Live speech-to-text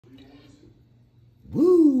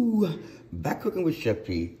Woo! Back cooking with Chef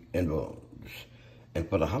P and Bonz. And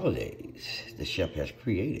for the holidays, the chef has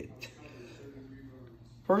created.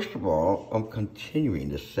 First of all, I'm continuing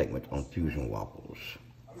this segment on fusion waffles.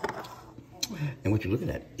 And what you're looking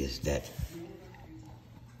at is that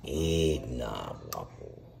eggnog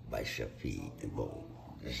waffle by Chef P and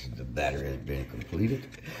Bonz. The batter has been completed.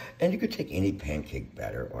 And you could take any pancake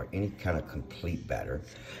batter or any kind of complete batter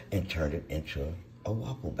and turn it into a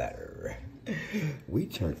waffle batter. We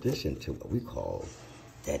turned this into what we call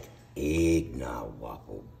that eggnog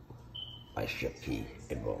waffle by Chef P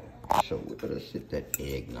and Bonz. So we're gonna sit that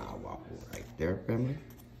eggnog waffle right there, family,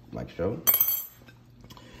 like so.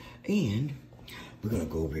 And we're gonna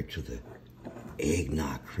go over to the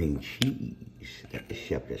eggnog cream cheese that the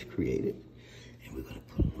chef has created. And we're gonna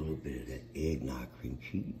put a little bit of that eggnog cream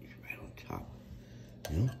cheese right on top.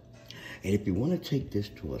 You know? And if you wanna take this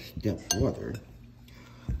to a step further,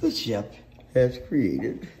 the chef has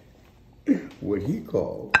created what he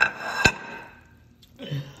calls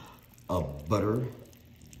a butter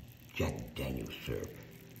Jack Daniels syrup.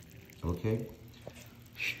 Okay?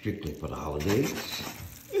 Strictly for the holidays.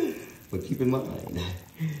 But keep in mind,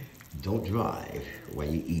 don't drive while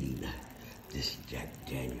you're eating this Jack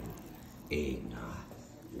Daniel eggnog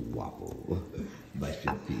waffle by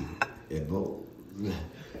Chef P and Bonz.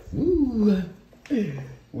 Woo!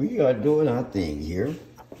 We are doing our thing here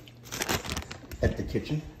at the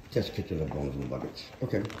kitchen. Test kitchen of Bonz and Buckets.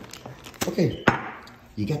 Okay. Okay.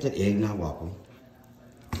 You got that eggnog waffle.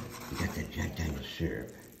 You got that Jack Daniels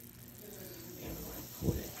syrup. And we're gonna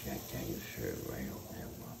pour that Jack Daniels syrup right over that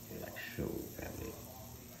waffle like so, family.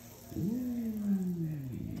 Ooh,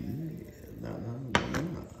 yeah.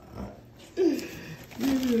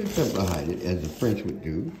 Come behind it as the French would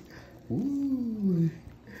do. Ooh.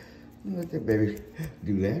 Let that baby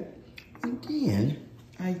do that. And then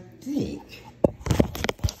I think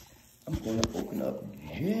I'm going to open up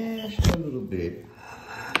just a little bit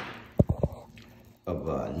of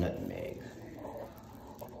nutmeg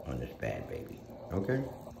on this bad baby, okay?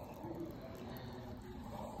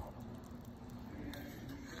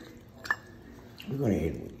 We're going to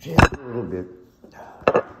hit it with just a little bit.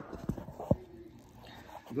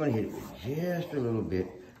 We're going to hit it with just a little bit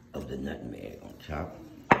of the nutmeg on top.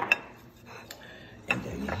 And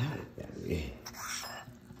there you have it, baby.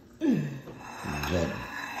 That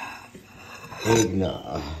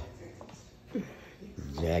eggnog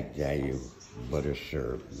Jack Daniel butter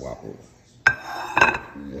syrup waffle.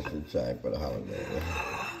 Just in time for the holiday.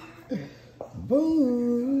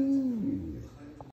 Boom!